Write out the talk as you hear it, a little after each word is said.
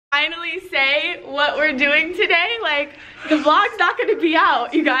Finally say what we're doing today. Like, the vlog's not gonna be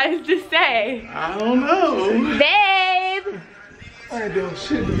out, you guys, just say. I don't know. Babe! I ain't doing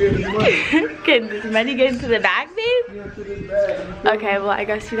shit to get this money. Can this money get into the bag, babe? Yeah, to this bag. Okay, well, I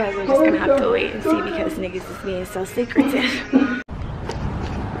guess you guys are just gonna have to wait and see because niggas is being so secretive.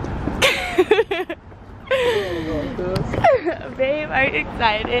 Babe, are you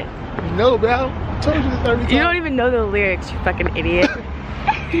excited? No, bro. I told you this every time. You don't even know the lyrics, you fucking idiot.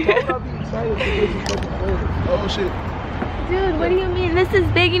 Oh shit. Dude, what do you mean? This is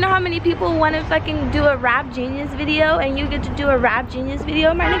big. You know how many people want to fucking do a Rap Genius video and you get to do a Rap Genius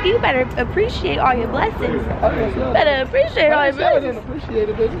video? My nigga, you better appreciate all your blessings. Better appreciate all your blessings. Appreciate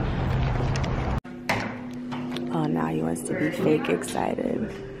it, baby. Oh, now he wants to be fake excited.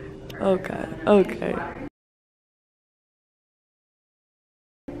 Okay, okay.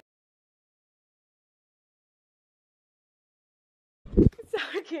 So,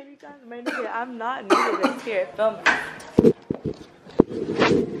 can you guys mind me? I'm not new to this. Here, film it.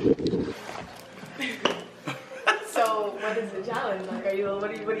 So, what is the challenge? Like, are you, what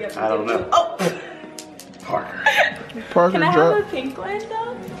do you have to do? I don't know. Oh! Parker. Can I have a pink one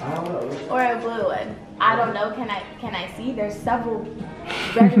though? I don't know. Or a blue one? I don't know. Can I see? There's several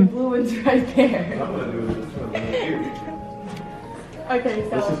red and blue ones right there. I'm gonna do this. Okay,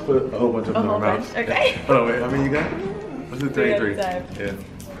 so Let's just put a whole bunch of them in our mouths. Okay. Hold on, wait. How many you got? Let's do 33. Yeah.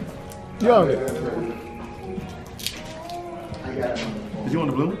 Yo. Did you want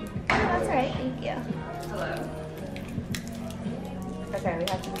the blue one? That's right. Thank you. Hello. Okay, we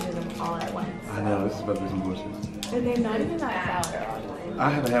have to do them all at once. I know, this is about to be some bullshit. And they're not even that sour. I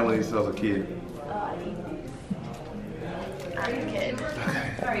haven't had one of these since I was a kid. Are you kidding?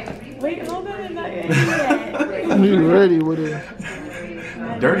 Okay. Wait, hold on, I'm not yet. You ready with it?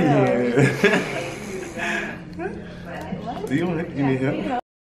 Dirty hand. Do you want to give me help?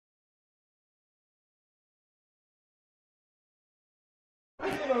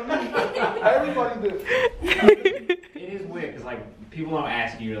 Everybody do. It is weird because like people don't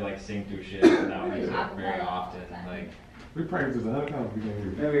ask you to like sing through shit without music very often. Like We practiced this 100 times before we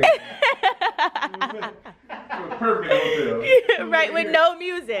came maybe. Perfect hotel. Right, with no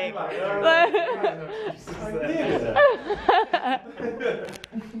music.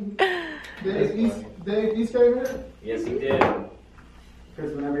 Dave, these came here? Yes, he did.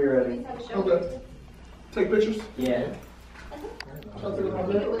 Chris, whenever you're ready. Okay. Take pictures? Yeah. What do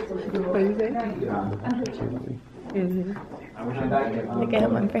you say? Look at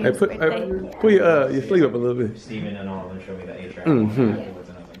him on Hey, put your sleeve up a little bit. Steven and all of them showed me the A-track. Mhm. Afterwards,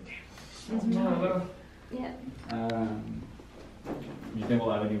 and I was like, damn. Yeah, You think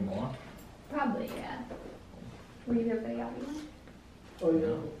we'll ever do more? probably, yeah. Were you here for the Yachty one? Oh,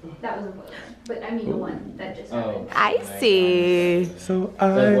 yeah. That was a boiler, but I mean the one that just Oh. happened. I see. So That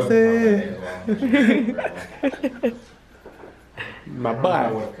I was said, fun. my I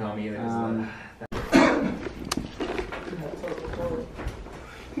butt. would have come either. 'Cause,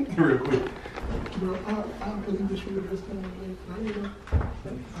 Real quick. Bro, I really wish we were just kind of like,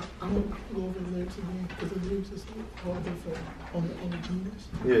 I don't go over the lyrics again because the lyrics is all different on the genius.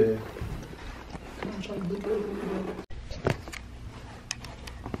 Yeah. I'm trying to look over it.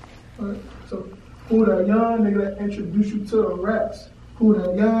 Alright, so who that young nigga that introduced you to the raps? Who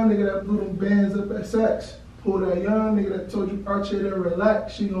that young nigga that blew them bands up at Saks? Who that young nigga that told you Archie to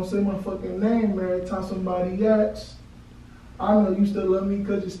relax? She gon' say my fucking name every time somebody asks. I know you still love me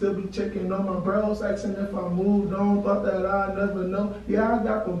cause you still be checking on my bros, asking if I moved on, thought that I'd never know. Yeah, I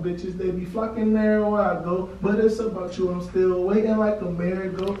got them bitches, they be flocking there where I go. But it's about you, I'm still waiting like a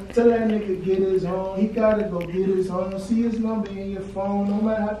merry-go. Tell that nigga get his own, he gotta go get his own. See his number in your phone, no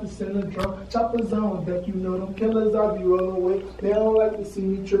matter have to send a drone. Choppers on deck, you know them killers, I'll be rolling away. They don't like to see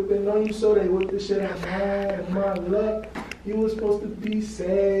me tripping on you, so they whip the shit out of my luck. You was supposed to be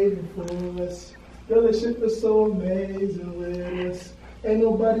saving for us. Girl, this shit is so amazing with us. Ain't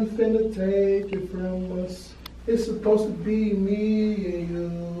nobody finna take it from us. It's supposed to be me and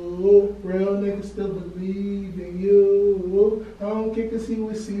you. Real niggas still believe in you. I don't care cause he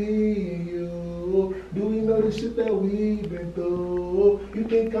was seeing you. Do we know the shit that we've been through? You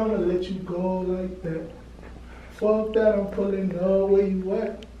think I'ma let you go like that? Fuck that, I'm pulling up where you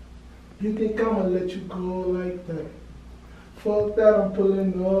at. You think I'ma let you go like that? Fuck that, I'm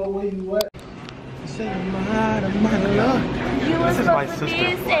pulling up where you at. You were supposed to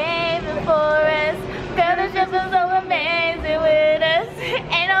be saving for us. Girl, the ship is so amazing with us.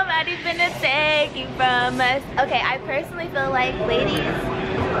 Ain't nobody finna take you from us. Okay, I personally feel like, ladies,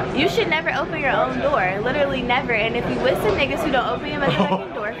 you should never open your own door. Literally never. And if you with some niggas who don't open your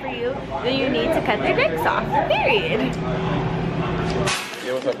motherfucking door for you, then you need to cut their dicks off. Period.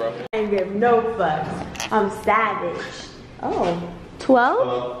 Yeah, what's up, bro? I ain't give no fucks. I'm savage. Oh.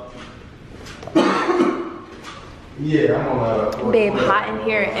 12? Yeah, I'm on Babe, Hot in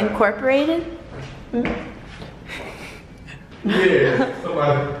Here Incorporated? Yeah,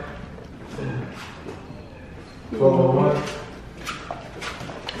 somebody. 1201.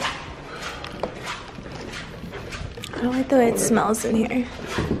 I don't like the way it smells in here.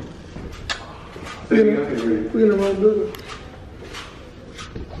 We're gonna run business.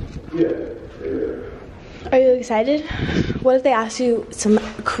 Yeah. Are you excited? What if they ask you some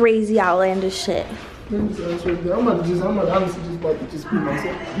crazy outlandish shit? I'm honestly just about to just be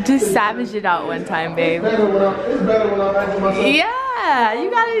myself. Just savage it out one time, babe. It's better when I'm acting myself. Yeah, you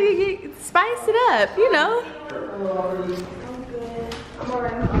gotta spice it up, you know?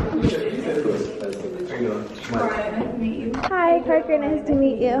 Hi, Parker, nice to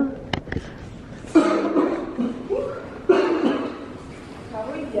meet you.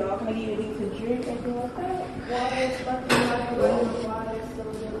 Y'all, can I give you anything to drink, anything like that? Water, sparkling water,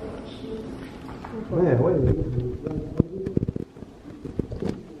 soda, juice. Man, wait a minute.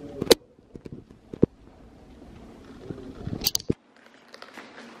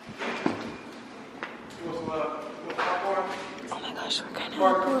 Oh my gosh, we're kind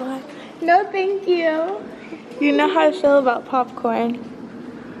of no, thank you. You know how I feel about popcorn.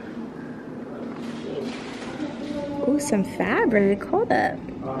 Ooh, some fabric. Hold up.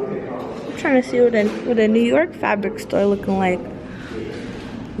 I'm trying to see what a New York fabric store looking like.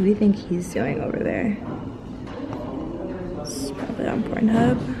 What do you think he's doing over there? It's probably on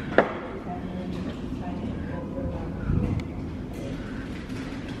Pornhub.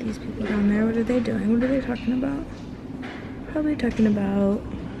 These people down there, what are they doing? What are they talking about? Probably talking about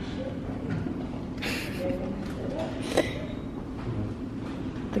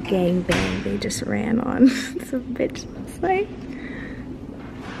the gangbang they just ran on. Some bitch last night.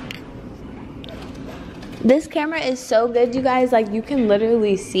 This camera is so good, you guys. Like, you can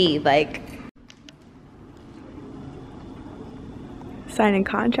literally see, like, signing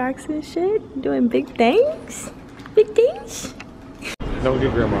contracts and shit, doing big things. Big things. Don't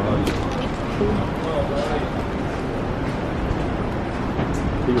get grandma on.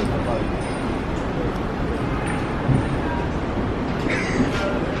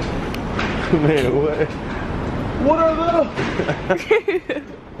 Man, what? What are those?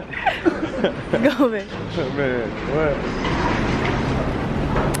 Go, man. Man, what?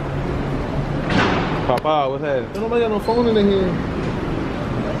 Papa, what's that? Nobody got no phone in their hand.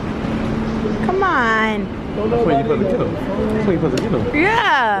 Come on. That's when you supposed to get them. That's when you supposed to get them.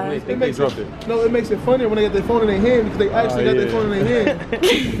 Yeah. They dropped it. No, it makes it funnier when they get their phone in their hand because they actually got their phone in their hand.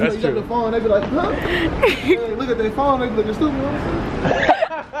 That's you got true. the phone, they be like, huh? Hey, look at their phone, they be looking stupid. You know what I'm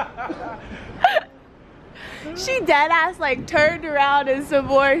saying? She dead ass like turned around and some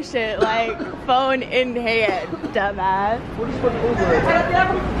more shit, like phone in hand, dumbass. What is fucking Uber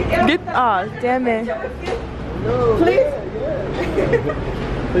at? Get, oh, damn it. No, please.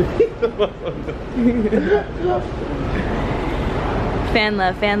 Fan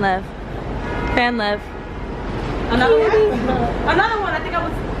love, fan love, fan love. Another one, I think I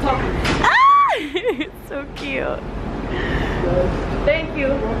was talking. Ah! It's so cute. Thank you.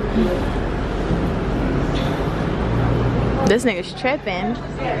 This nigga's tripping.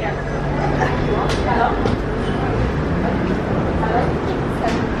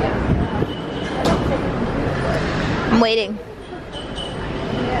 I'm waiting.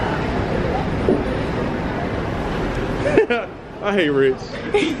 I hate Rich.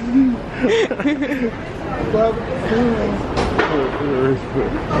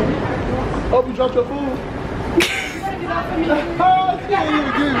 Hope you dropped your food. Oh, she ain't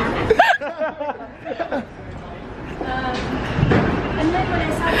even get it. And then when I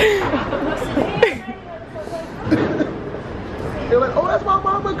They're like, oh, that's my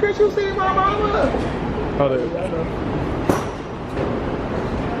mama. Chris, you see my mama? Hold it.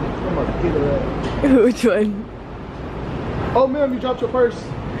 I'm about to get her at. Which one? Oh, ma'am, you dropped your purse.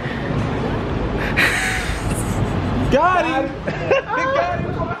 Got him. Got him.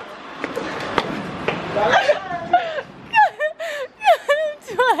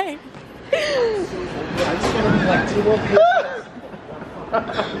 Twice.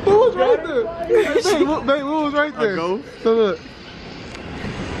 Who was right there? Babe, who was right there? A ghost? So look.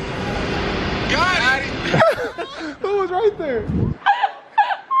 Got him. Who was right there?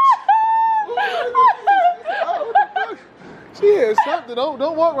 She had something.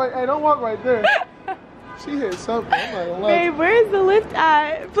 Don't walk right. Hey, don't walk right there. She had something. I'm not gonna lie. Babe, where's the lift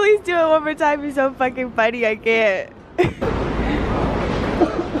at? Please do it one more time. You're so fucking funny. I can't.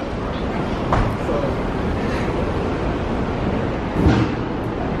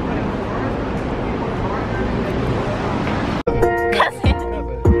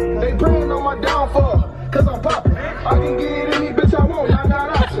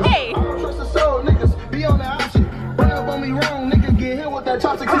 here with that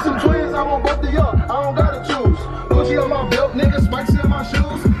chopstick. See some twins, I want both of y'all. I don't gotta choose. Gucci on my belt, nigga, spikes in my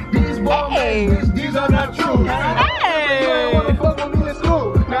shoes. These ball Hey. man, bitch, these are not true. Hey. You ain't wanna fuck with me in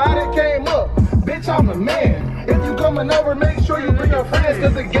school. Now I done came up, bitch, I'm the man. If you coming over, make sure you bring your friends.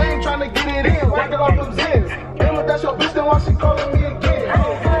 Cause the game tryna get it in, wipe it off them zins. Damn, if that's your bitch, then why she calling me again? I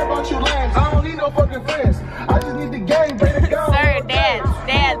don't care about you lambs, I don't need no fucking friends. I just need the game, bring it down. Sir, dance,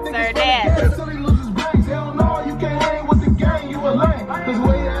 sir, dance. Silly loses brains, hell no, you can't hang with the gang, you a lame. Cause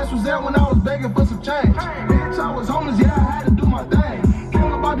where your ass was at when I was begging for some change. Bitch, I was homeless, yeah, I had to do my thing.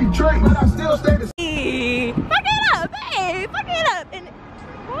 Came about Detroit, but I still stayed the same. Fuck it up, hey, fuck it up. And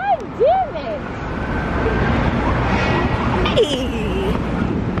God damn it.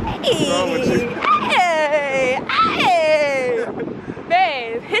 Hey.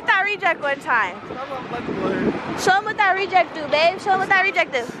 Babe, hit that reject one time. Show him what that reject do, babe. Show him what that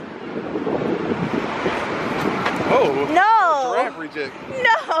reject do. Oh. No. Giraffe reject.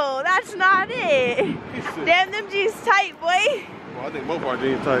 No, that's not it. Damn, them jeans tight, boy. Well, I think both our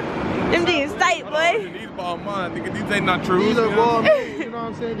jeans tight. Them jeans tight, boy. These ball mine, nigga. These ain't not true. These are ball men, you know what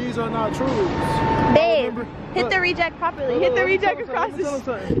I'm saying? These are not true. Babe, hit the reject properly. Hit the reject across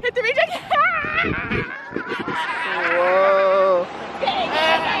the... Hit the reject. Whoa.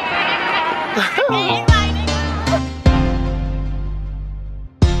 Hey.